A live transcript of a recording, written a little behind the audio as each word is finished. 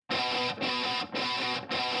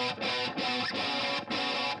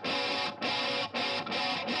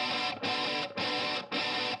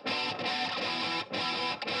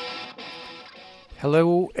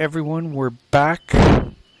Hello, everyone. We're back.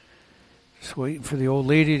 Just waiting for the old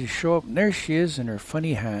lady to show up. And there she is in her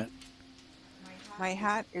funny hat. My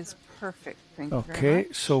hat is perfect. Thank you very Okay,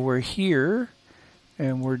 much. so we're here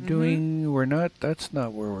and we're doing. We're not. That's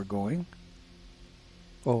not where we're going.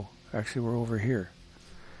 Oh, actually, we're over here.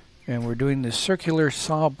 And we're doing the circular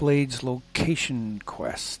saw blades location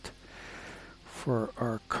quest for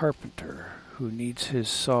our carpenter who needs his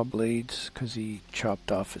saw blades because he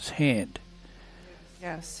chopped off his hand.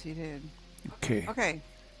 Yes, he did. Okay. Okay.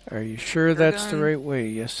 Are you sure You're that's the done. right way?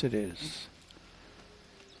 Yes, it is.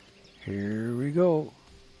 Here we go.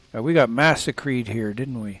 We got massacred here,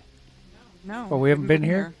 didn't we? No, Oh, we haven't been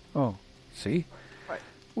here? Oh, see?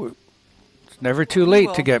 What? It's never too We late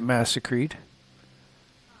to will. get massacred.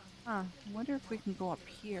 I wonder if we can go up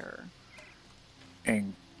here.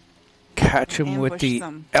 And catch him with Ambush the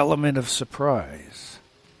them. element of surprise.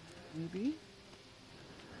 Maybe.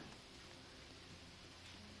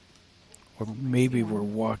 Or maybe we're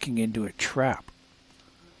walking into a trap.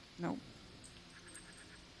 No.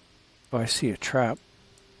 Oh, I see a trap.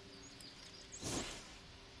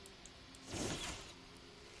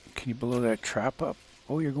 Can you blow that trap up?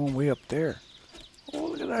 Oh, you're going way up there. Oh,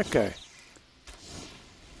 look at that guy.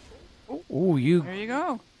 Oh, There you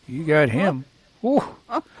go. you got him. Oh.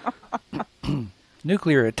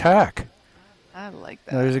 Nuclear attack. I like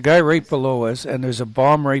that. Now, there's a guy right below us, and there's a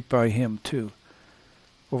bomb right by him, too.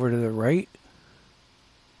 Over to the right.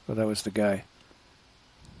 Oh, that was the guy.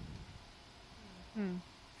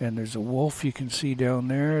 And there's a wolf you can see down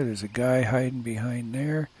there. There's a guy hiding behind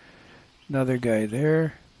there. Another guy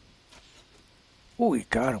there. Oh, he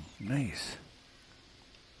got him. Nice.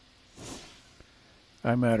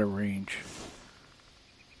 I'm out of range.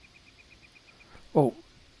 Oh,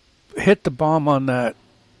 hit the bomb on that.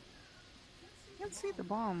 I can't see the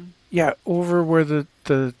bomb. Yeah, over where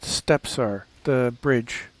the steps are. The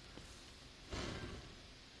bridge.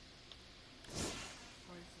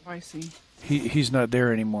 Oh, I see. He's not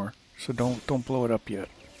there anymore, so don't blow it up yet.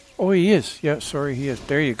 Oh, he is. Yeah, sorry, he is.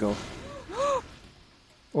 There you go.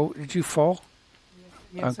 Oh, did you fall?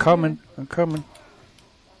 Yes, I'm coming. I'm coming.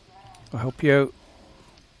 I'll help you out.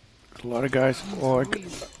 There's a lot of guys.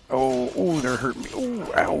 Oh, they're hurting me.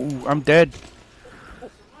 Oh, ow, I'm dead.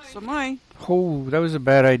 So am I. Oh, that was a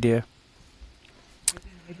bad idea.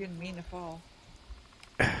 I didn't mean to fall.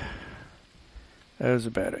 That was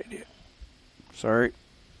a bad idea. Sorry.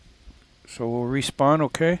 So we'll respawn,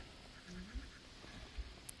 okay?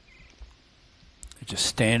 They're just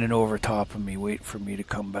standing over top of me, waiting for me to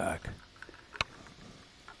come back.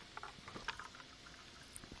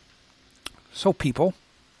 So, people,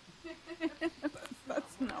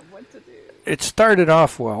 That's not what to do. it started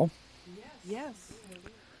off well. Yes.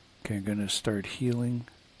 Okay, I'm gonna start healing.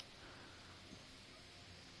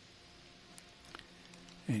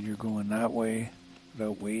 And you're going that way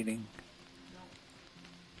without waiting.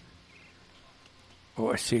 Oh,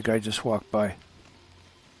 I see a guy just walk by.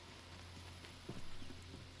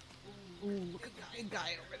 Ooh, look at that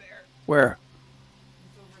guy over there. Where?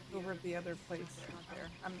 Over at the other place there.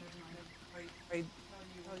 I'm afraid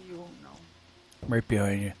you won't know. Right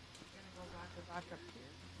behind you. Back up here.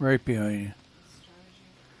 Right behind you.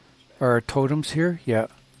 Are our totems here? Yeah.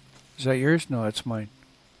 Is that yours? No, that's mine.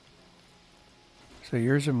 Is that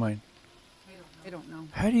yours or mine? I don't know.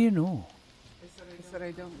 How do you know? I said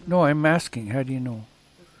I don't know. No, I'm asking. How do you know?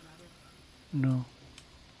 No.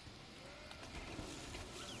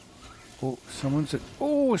 Oh,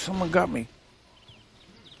 someone got me.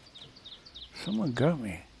 Someone got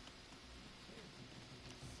me.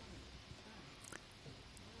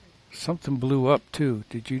 Something blew up too.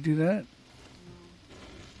 Did you do that?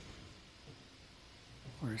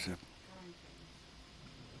 Where is it?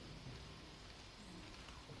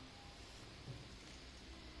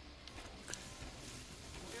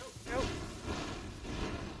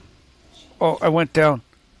 Oh, I went down.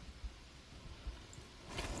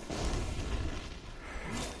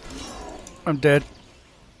 I'm dead.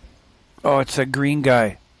 Oh, it's that green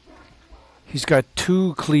guy. He's got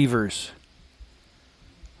 2 cleavers.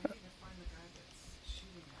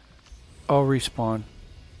 I'll respawn.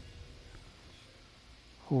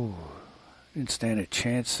 Ooh, didn't stand a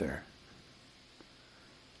chance there.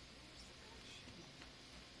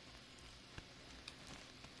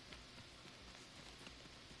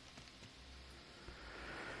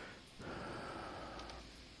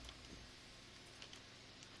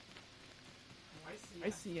 I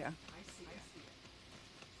see ya.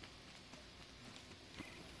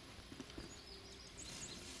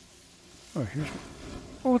 Oh,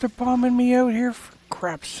 oh, they're bombing me out here for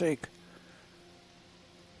crap's sake.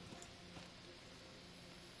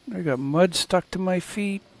 Are I got mud stuck to my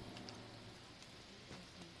feet.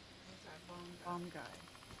 Bomb guy.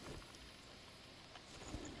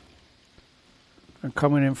 I'm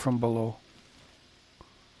coming in from below.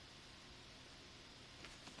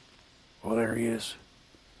 Oh, there he is.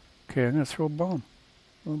 Okay, I'm going to throw a bomb.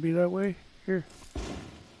 Want to be that way? Here.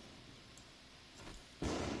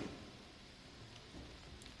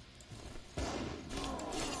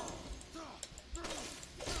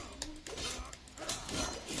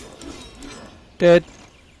 Dead.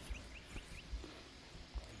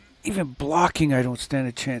 Even blocking, I don't stand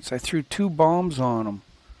a chance. I threw 2 bombs on him.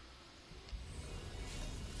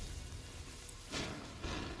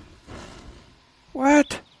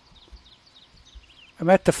 What? I'm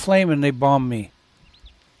at the flame and they bombed me.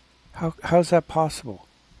 How's that possible?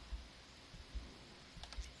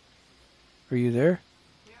 Are you there?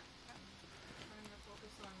 Yeah. Trying to focus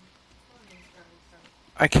on killing these guys.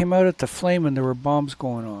 I came out at the flame and there were bombs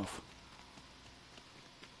going off.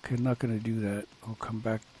 Okay, I'm not going to do that. I'll come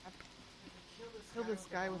back. Kill this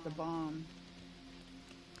guy with a bomb.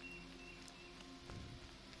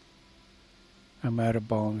 I'm out of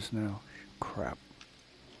bombs now. Crap.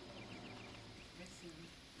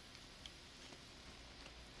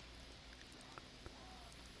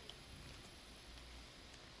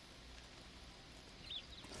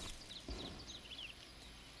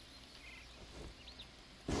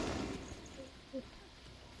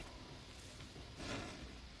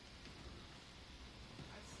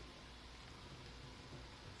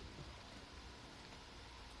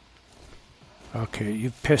 Okay,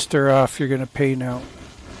 you've pissed her off. You're going to pay now.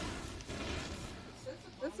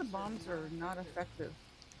 Says the bombs are not effective.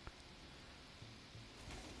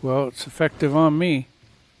 Well, it's effective on me.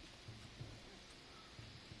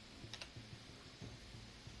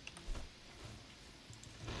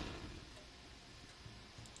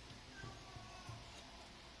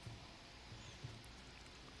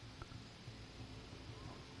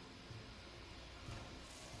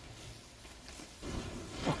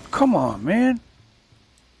 Oh, come on, man.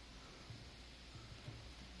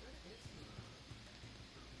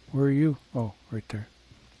 Where are you? Oh, right there.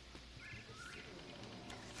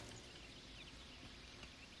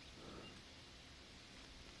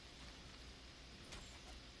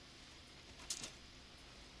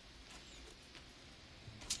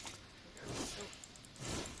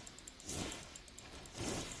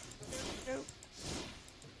 Go.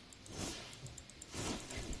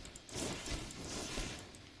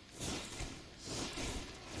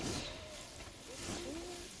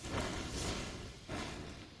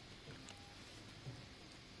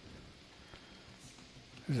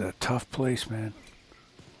 This is a tough place, man.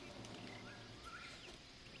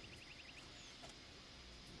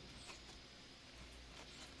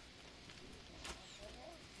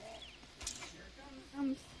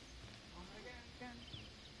 Comes.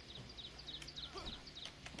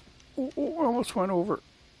 Oh, I almost went over.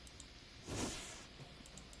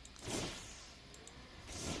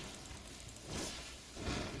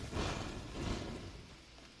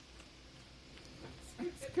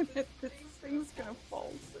 This thing's gonna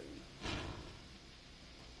fall soon.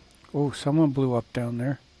 Oh, someone blew up down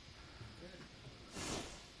there.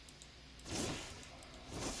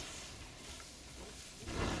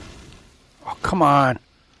 Oh, come on.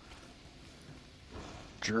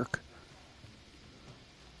 Jerk.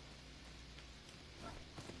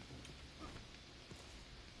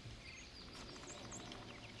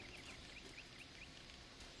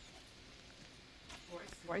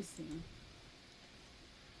 Twice seen.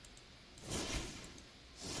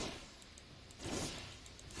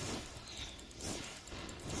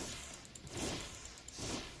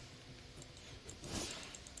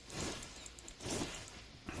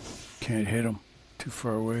 Can't hit him. Too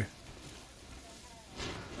far away.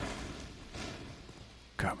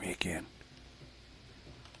 Got me again.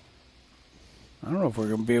 I don't know if we're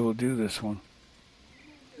going to be able to do this one.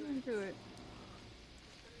 Do it.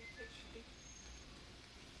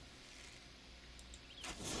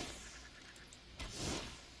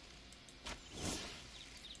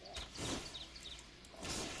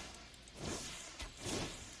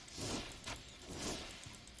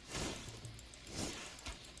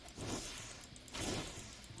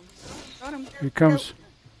 Got him. Here he comes.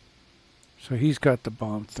 So he's got the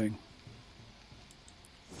bomb thing.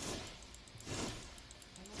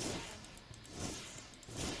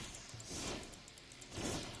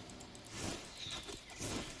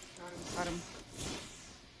 Got him.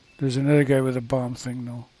 There's another guy with a bomb thing,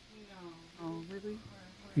 though. Oh, really?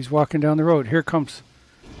 He's walking down the road. Here comes.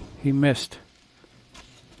 He missed.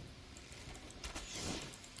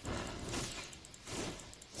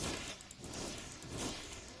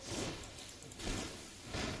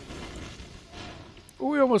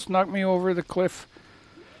 almost knocked me over the cliff.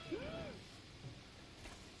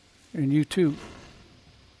 And you too.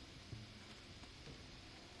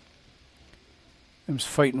 Them's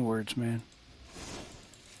fighting words, man.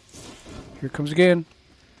 Here comes again.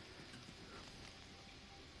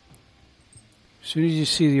 As soon as you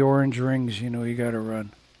see the orange rings, you know you gotta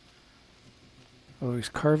run. Oh, he's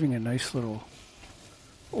carving a nice little...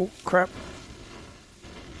 Oh, crap.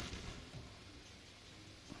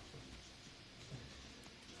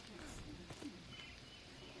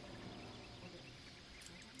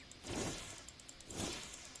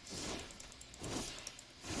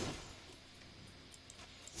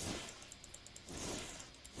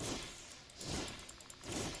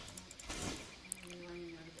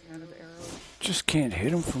 Just can't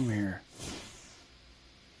hit him from here.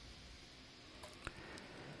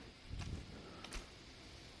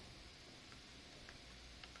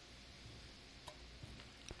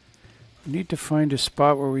 We need to find a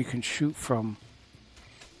spot where we can shoot from.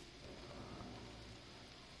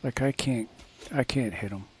 Like I can't hit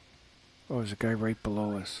him. Oh, there's a guy right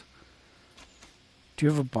below us. Do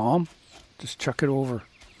you have a bomb? Just chuck it over.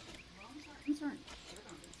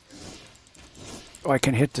 Oh, I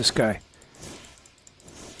can hit this guy.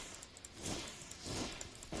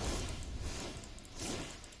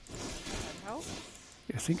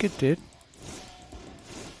 I think it did.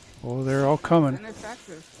 Oh, they're all coming.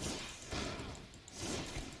 Ineffective.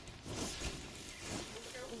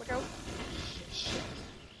 Look out.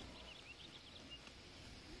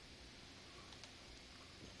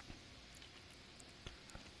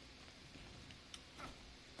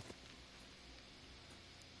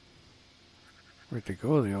 Where'd they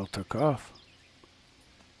go? They all took off.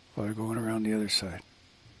 Oh, they're going around the other side.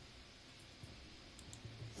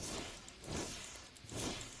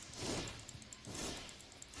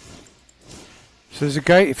 So there's a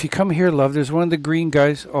guy, if you come here, love, there's one of the green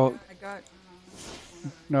guys. Oh, I got.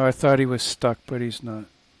 no, I thought he was stuck, but he's not.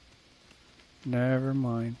 Never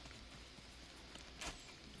mind.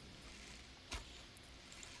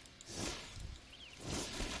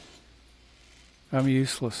 I'm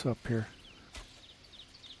useless up here.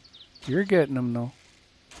 You're getting them, though.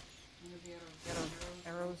 Get an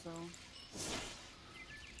arrow zone.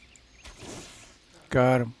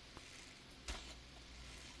 Got him.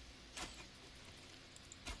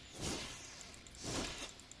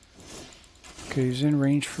 Okay, he's in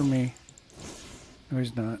range for me. No,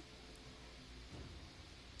 he's not.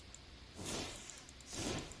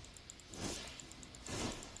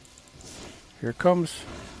 Here it comes.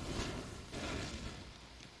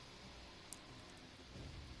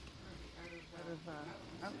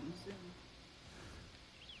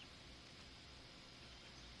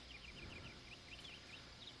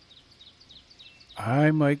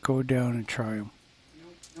 I might go down and try him.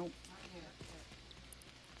 Nope.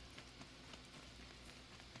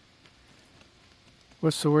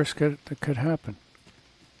 What's the worst that could happen?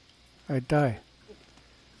 I'd die.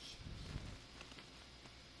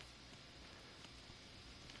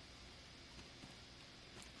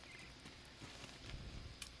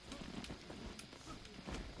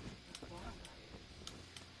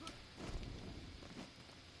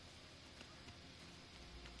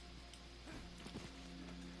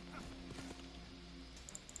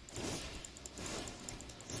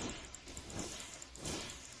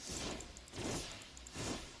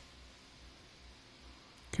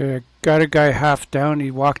 Okay, I got a guy half down. He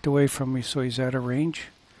walked away from me, so he's out of range.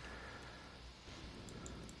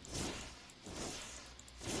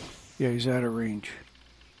 Yeah, he's out of range.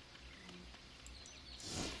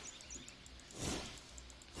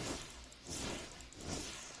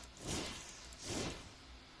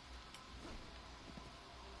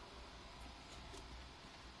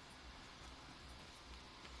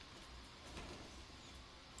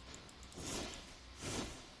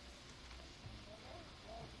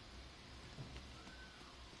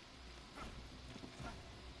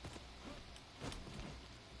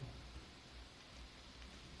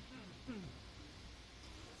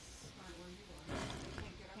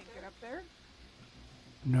 Can't get up there.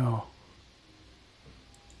 No.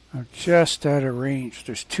 I'm just out of range.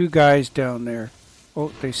 There's two guys down there.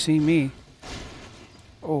 Oh, they see me.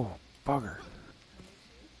 Oh, bugger.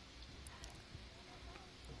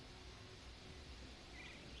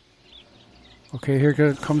 Okay, here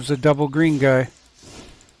comes the double green guy.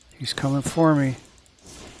 He's coming for me.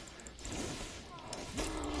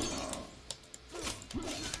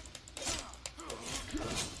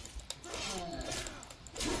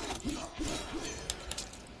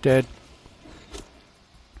 Dead.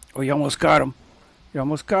 Oh, you almost got him. You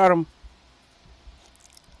almost got him.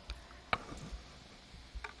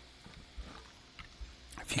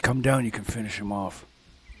 come down, you can finish him off.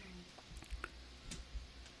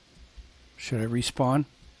 Should I respawn?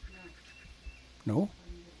 No?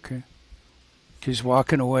 Okay. He's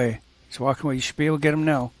walking away. He's walking away. You should be able to get him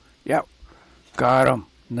now. Yep. Got him.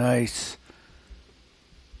 Nice.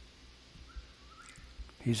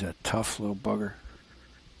 He's a tough little bugger.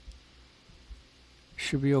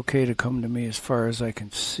 Should be okay to come to me as far as I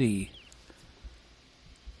can see.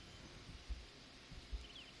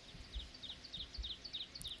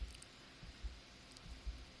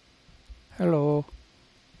 Hello.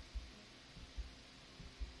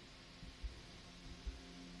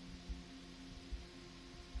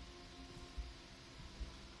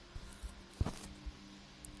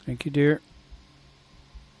 Thank you, dear.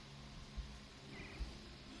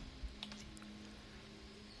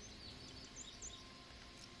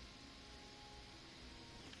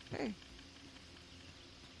 Okay.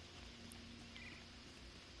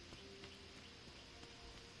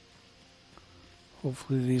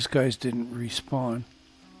 Hopefully these guys didn't respawn.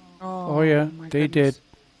 Oh yeah, my they goodness. did.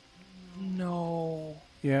 No.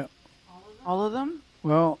 Yeah. All of them?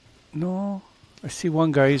 Well, no. I see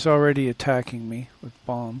one guy. He's already attacking me with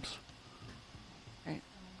bombs. Okay,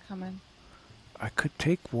 come in. I could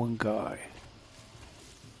take one guy.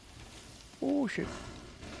 Oh, shit.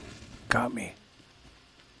 Got me.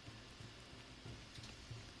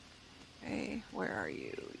 Hey, where are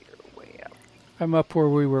you? You're way up. I'm up where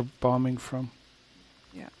we were bombing from.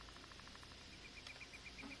 Yeah.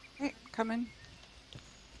 Hey, come in.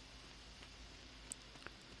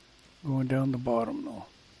 Going down the bottom, though.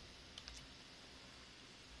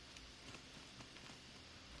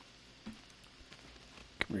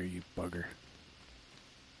 Come here, you bugger.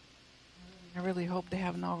 I really hope they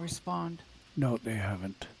haven't all respawned. No, they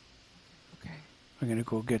haven't. Okay. I'm gonna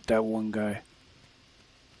go get that one guy.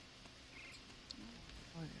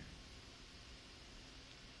 Oh,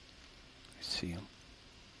 I see him.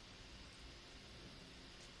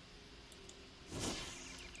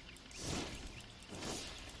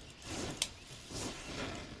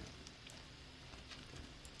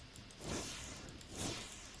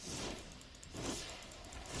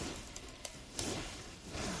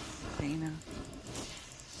 Dana.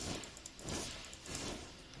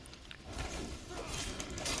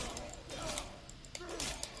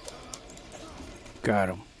 Got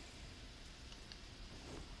him.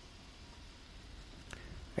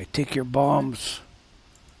 I take your bombs.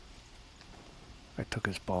 I took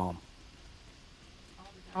his bomb.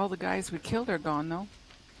 All the guys we killed are gone, though.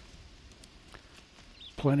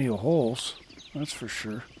 Plenty of holes, that's for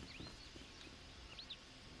sure.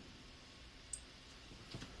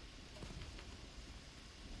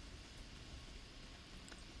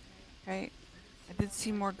 Okay. I did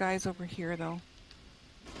see more guys over here, though.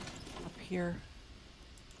 Up here.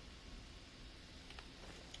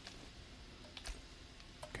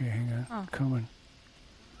 Okay, hang on. Oh. Coming.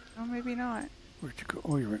 Oh, maybe not. Where'd you go?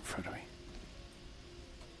 Oh, you're right in front of me.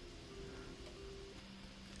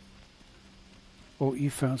 Oh, you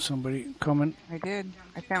found somebody. Coming. I did.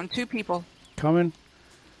 I found 2 people. Coming.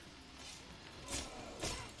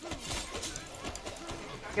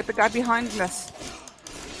 Get the guy behind us.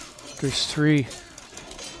 There's 3.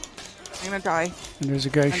 I'm gonna die. And there's a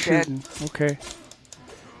guy I'm shooting. dead. Okay.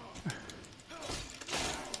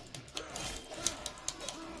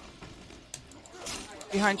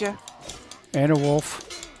 Behind you. And a wolf.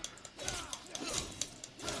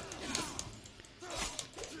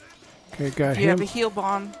 Okay, got You him. have a heal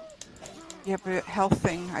bomb. You have a health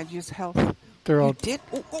thing. I'd use health. They're all. You did?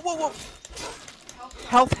 Oh, whoa, whoa, whoa.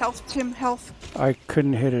 Health, Tim, health. I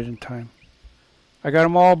couldn't hit it in time. I got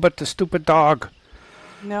them all but the stupid dog.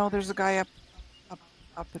 No, there's a guy up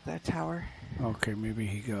at that tower. Okay, maybe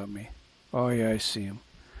he got me. Oh, yeah, I see him.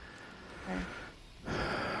 Okay.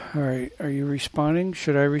 All right, are you respawning?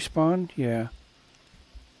 Should I respawn? Yeah.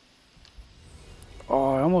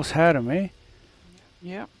 Oh, I almost had him, eh?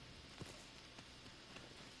 Yep.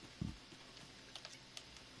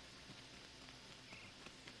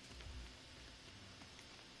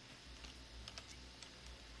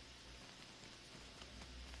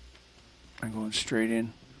 I'm going straight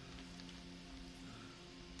in.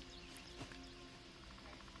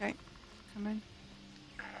 Okay. Come in.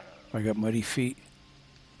 I got muddy feet.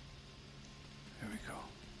 There we go.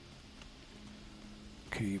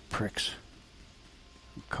 Okay, you pricks.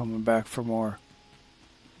 I'm coming back for more.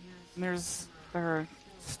 There's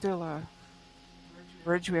still a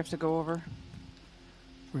bridge we have to go over.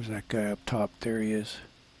 Where's that guy up top? There he is.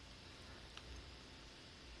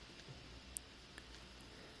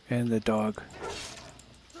 And the dog.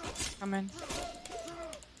 Come in.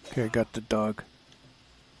 Okay, I got the dog.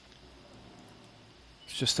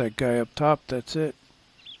 It's just that guy up top, that's it.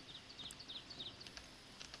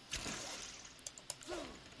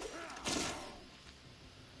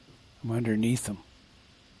 I'm underneath him.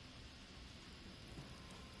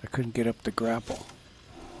 I couldn't get up the grapple.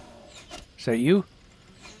 Is that you?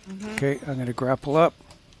 Mm-hmm. Okay, I'm going to grapple up.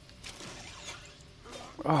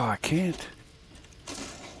 Oh, I can't.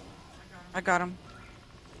 I got him.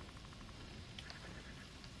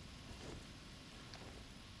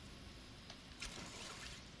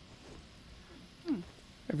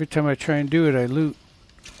 Every time I try and do it, I loot.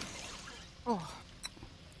 Oh.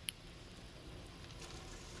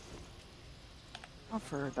 Oh,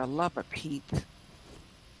 for the love of Pete.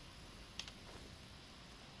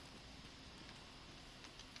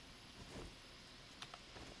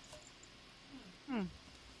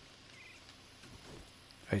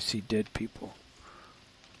 I see dead people.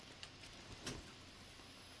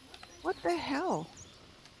 What the hell?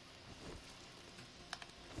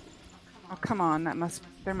 Oh, come on.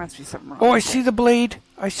 There must be something wrong. Oh, I with see it. the blade.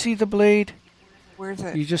 I see the blade. Where's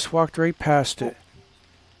it? You just walked right past it.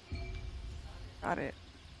 Got it.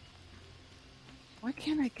 Why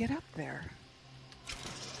can't I get up there?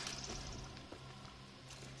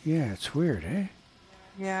 Yeah, it's weird, eh?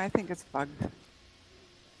 Yeah, I think it's bugged.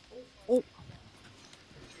 Oh.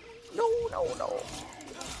 No.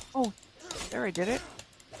 Oh, there, I did it.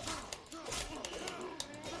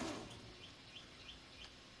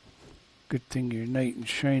 Good thing your knight in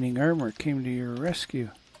shining armor came to your rescue.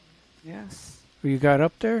 Yes. Oh, you got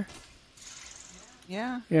up there?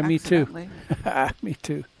 Yeah. Yeah, me too. Accidentally. Me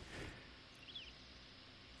too.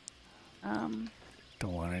 Um.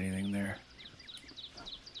 Don't want anything there.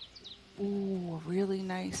 Ooh, a really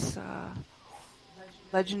nice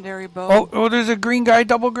legendary bow. Oh, there's a green guy,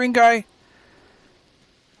 double green guy.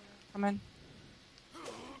 Come in.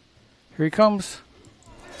 Here he comes.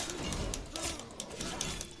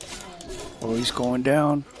 Oh, he's going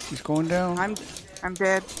down. He's going down. I'm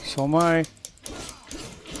dead. So am I.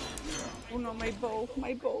 Oh no, my bow.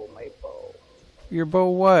 Your bow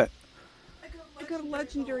what? I got a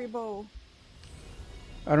legendary bow.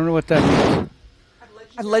 I don't know what that means.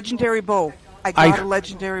 A legendary bow. I got a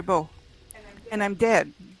legendary bow. And I'm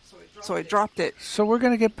dead. So I dropped it. So we're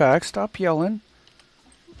going to get back. Stop yelling.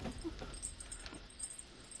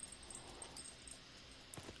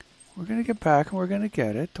 We're going to get back and we're going to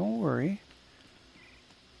get it. Don't worry.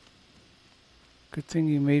 Good thing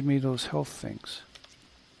you made me those health things.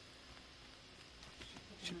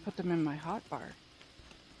 Should put them in my hot bar.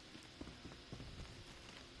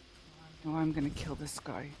 Oh, I'm going to kill this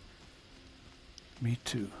guy. Me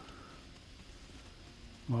too.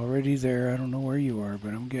 I'm already there. I don't know where you are, but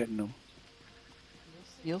I'm getting them.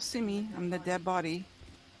 You'll see me. I'm the dead body.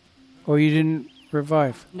 Oh, you didn't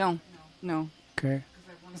revive? No. Okay.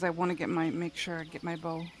 Because I want to make sure I get my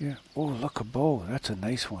bow. Yeah. Oh, look, a bow. That's a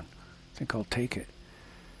nice one. I think I'll take it.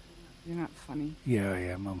 You're not funny. Yeah, I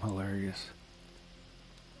am. I'm hilarious.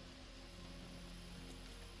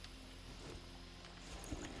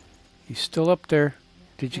 He's still up there.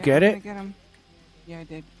 Did you get I'm it? gonna get him. Yeah, I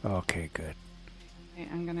did. Okay, good. Okay,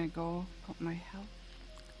 I'm going to go put my health.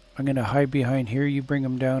 I'm going to hide behind here. You bring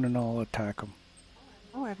him down and I'll attack him.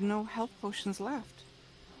 Oh, I have no health potions left.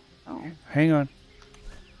 Oh, Hang on.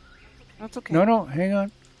 that's okay. No, hang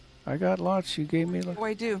on. I got lots. You gave me... Oh,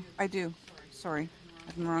 I do. Sorry.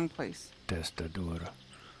 I'm in the wrong place. Testadora.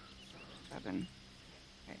 7.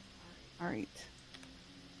 Okay. All right.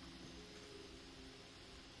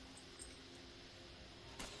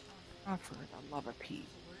 Oh, for the love of Pete.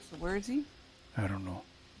 So where is he? I don't know.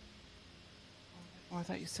 Oh, I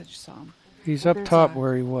thought you said you saw him. He's Oh, up top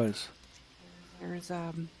where he was. There's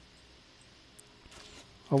A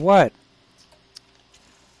what?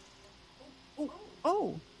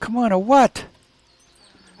 Oh. Come on, a what?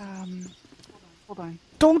 Hold on.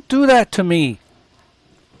 Don't do that to me.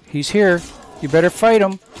 He's here. You better fight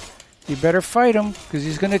him. Because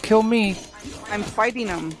he's going to kill me. I'm fighting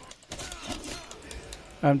him.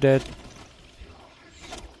 I'm dead.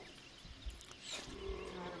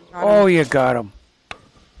 Got Oh, him. you got him.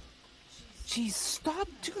 Jeez, stop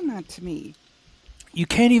doing that to me. You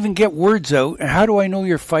can't even get words out. And how do I know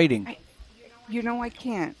you're fighting? You know I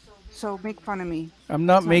can't. So make fun of me. I'm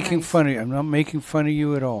not It's not making nice. fun of you. I'm not making fun of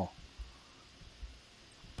you at all.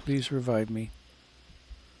 Please revive me.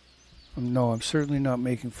 No, I'm certainly not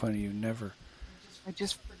making fun of you. Never. I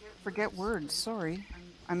just forget words. Sorry.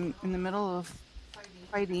 I'm in the middle of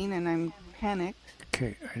fighting and I'm panicked.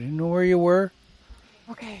 Okay, I didn't know where you were.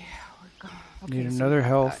 Okay. Need so another we got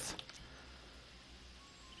health.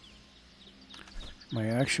 My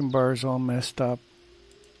action bar is all messed up.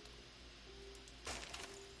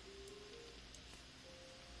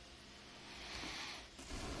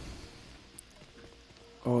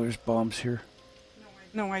 Oh, there's bombs here.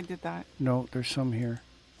 No, I did that. No, there's some here.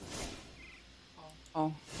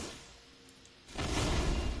 Oh.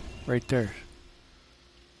 Right there.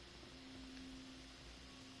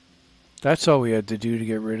 That's all we had to do to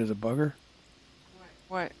get rid of the bugger.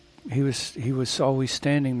 What? He was always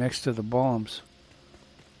standing next to the bombs.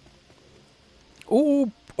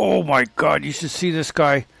 Oh, oh my God! You should see this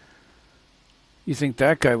guy. You think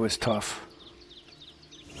that guy was tough?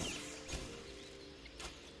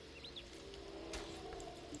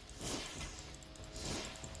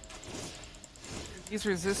 He's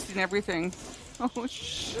resisting everything. Oh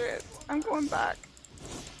shit! I'm going back.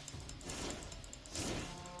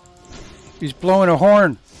 He's blowing a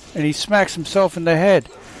horn, and he smacks himself in the head.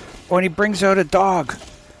 Oh, and he brings out a dog.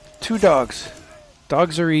 2 dogs.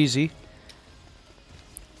 Dogs are easy.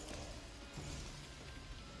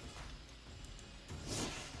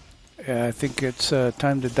 Yeah, I think it's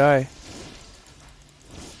time to die.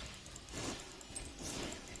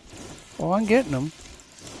 Oh, I'm getting him.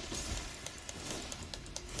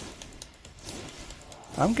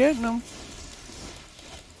 I'm getting him.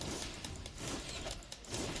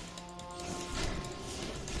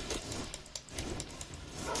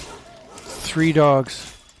 Three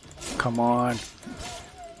dogs. Come on.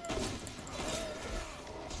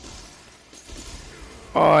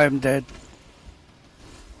 Oh, I'm dead.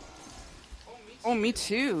 Oh, me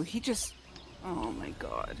too. He just... Oh my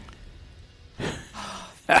God.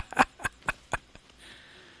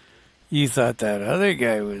 You thought that other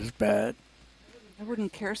guy was bad. I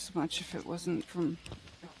wouldn't care so much if it wasn't from...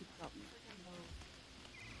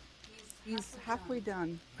 He's halfway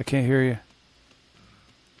done. I can't hear you.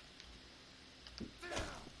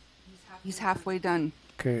 He's halfway done.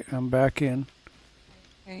 Okay, I'm back in.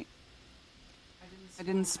 Okay. I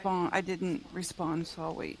didn't spawn. I didn't respawn, so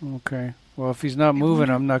I'll wait. Okay. Well, if he's not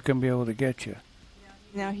moving, I'm not going to be able to get you.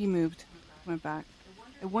 Now he moved. Went back.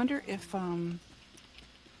 I wonder if,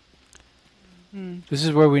 This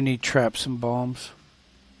is where we need traps and bombs.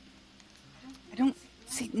 I don't...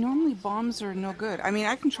 See, normally bombs are no good. I mean,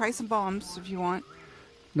 I can try some bombs if you want.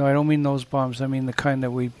 No, I don't mean those bombs. I mean the kind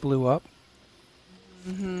that we blew up.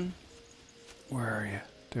 Mm-hmm. Where are you?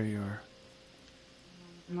 There you are.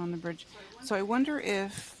 I'm on the bridge. So I wonder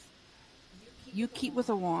if you keep with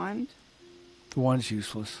a wand. The one's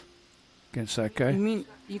useless against that guy. You mean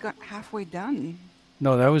you got halfway done?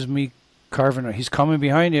 No, that was me carving it. He's coming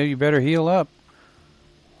behind you. You better heal up.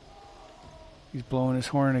 He's blowing his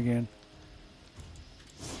horn again.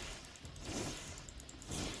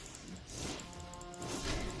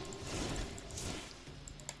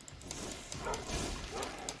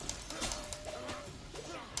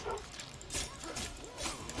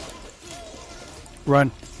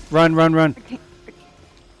 Run. Run, run, run.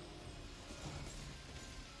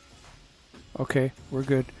 Okay, we're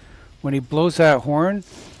good. When he blows that horn,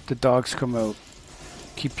 the dogs come out.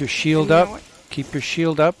 Keep your shield up. Keep your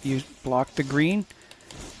shield up. You block the green.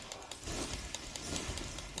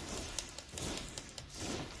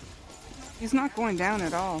 He's not going down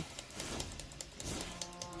at all.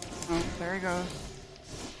 Oh, there he goes.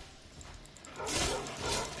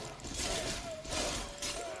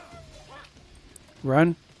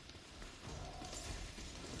 Run.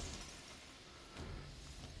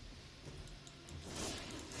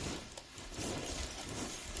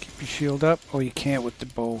 Keep your shield up. Oh, you can't with the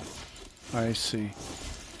bow. I see.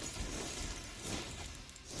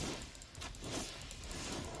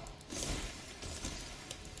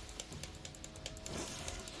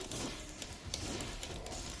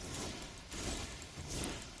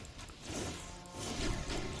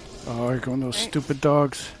 Oh, here going those stupid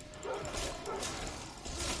dogs.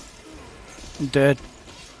 I'm dead.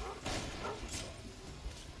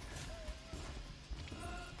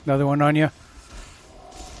 Another one on you.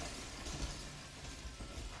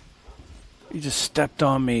 You just stepped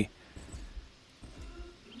on me.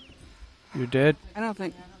 You're dead? I don't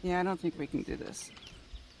think we can do this.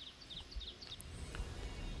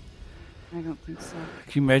 I don't think so.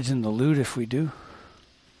 Can you imagine the loot if we do?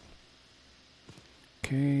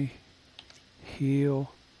 Okay.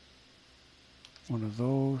 Heal. One of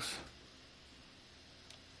those.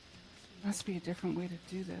 Must be a different way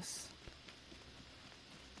to do this.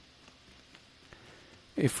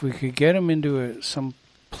 If we could get him into some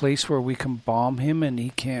place where we can bomb him and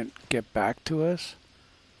he can't get back to us.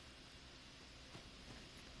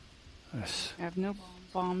 Yes. I have no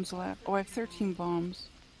bombs left. Oh, I have 13 bombs.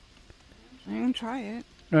 I can try it.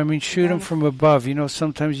 No, I mean shoot him from above. You know,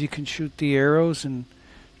 sometimes you can shoot the arrows and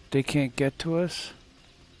they can't get to us.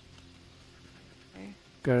 Okay.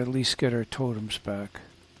 Gotta at least get our totems back.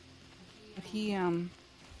 But he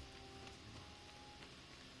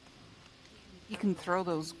You can throw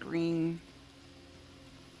those green.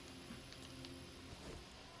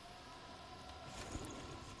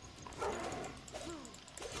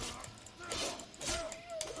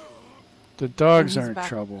 The dogs he's aren't back.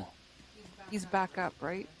 trouble. He's back up,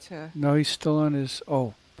 right? To No, he's still on his...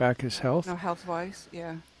 Oh, back his health? no health-wise,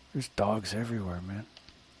 yeah. There's dogs everywhere, man.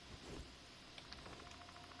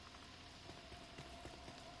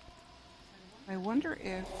 I wonder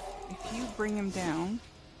if you bring him down.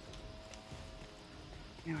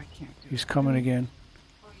 No, I can't do He's it. coming again.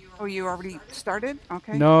 Oh, you already started?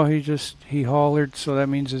 Okay. No, he hollered, so that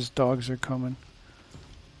means his dogs are coming.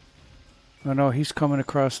 Oh no, he's coming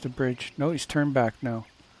across the bridge. No, he's turned back now.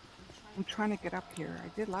 I'm trying to get up here. I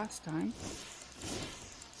did last time.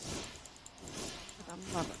 But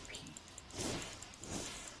I love it, Pete.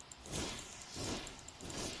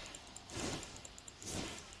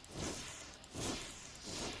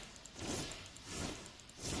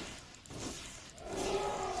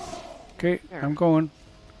 Okay, There. I'm going.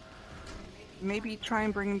 Maybe try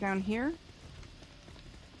and bring him down here.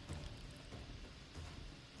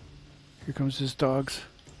 Here comes his dogs.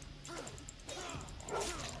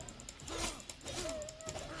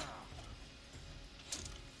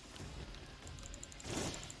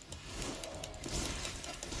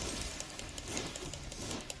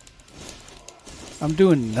 I'm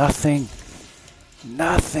doing nothing.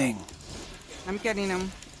 Nothing. I'm getting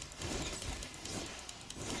him.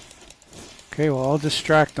 Okay, well, I'll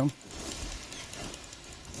distract him.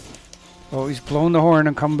 Oh, he's blowing the horn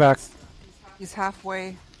and come back. He's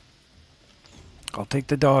halfway. I'll take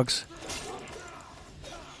the dogs.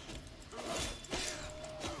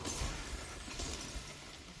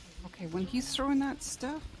 Okay, when he's throwing that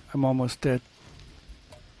stuff, I'm almost dead.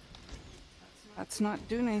 that's not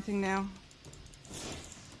doing anything now.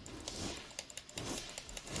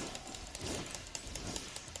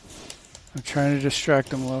 I'm trying to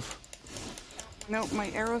distract him, love. No, my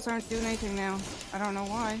arrows aren't doing anything now. I don't know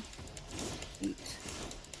why. 8.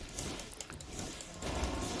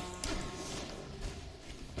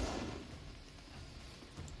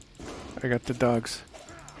 I got the dogs.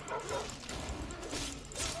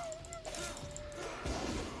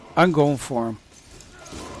 I'm going for him.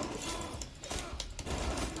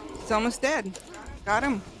 He's almost dead. Got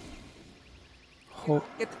him.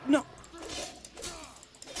 No.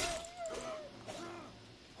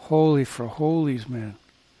 Holy for holies, man.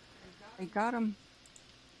 I got him.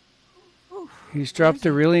 Oof. He's dropped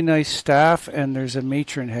a really nice staff, and there's a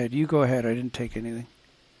matron head. You go ahead. I didn't take anything.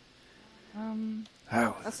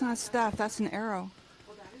 Ow. That's not a staff. That's an arrow.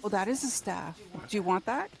 Oh, that is a staff. Do you want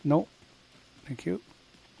that? Nope. Thank you.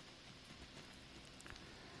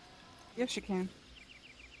 Yes, you can.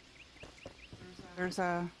 There's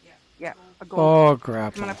a gold. Oh,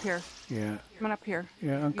 grapple. Coming up here. Yeah. Coming up here.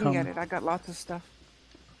 Yeah, I'm You can coming. get it. I got lots of stuff.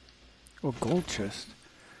 Oh, gold chest.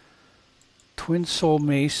 Twin soul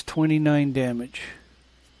mace, 29 damage.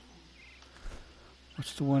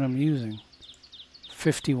 What's the one I'm using?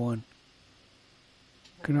 51.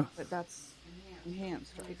 But that's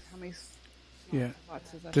enhanced, right? How many Yeah.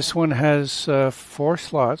 slots is that? This one has 4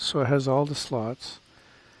 slots, so it has all the slots.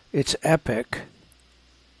 It's epic.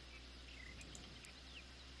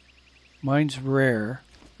 Mine's rare.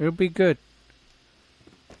 It'll be good.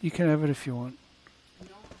 You can have it if you want.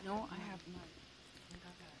 No, I have not.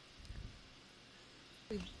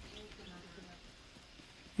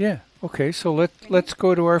 Yeah. Okay. So let's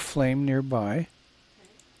go to our flame nearby.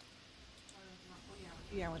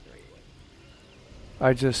 Yeah, I went the right way.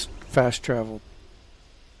 I just fast traveled.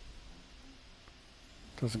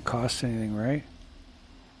 Doesn't cost anything, right?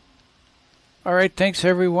 All right. Thanks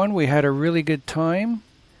everyone. We had a really good time.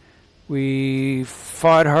 We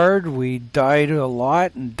fought hard. We died a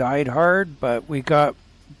lot and died hard, but we got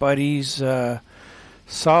Buddy's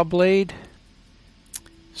Sawblade.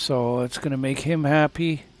 So it's going to make him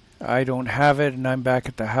happy. I don't have it, and I'm back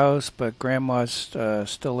at the house, but Grandma's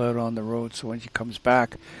still out on the road, so when she comes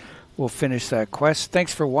back, we'll finish that quest.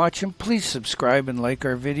 Thanks for watching. Please subscribe and like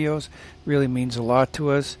our videos. Really means a lot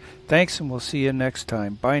to us. Thanks, and we'll see you next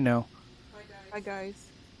time. Bye now. Bye, guys.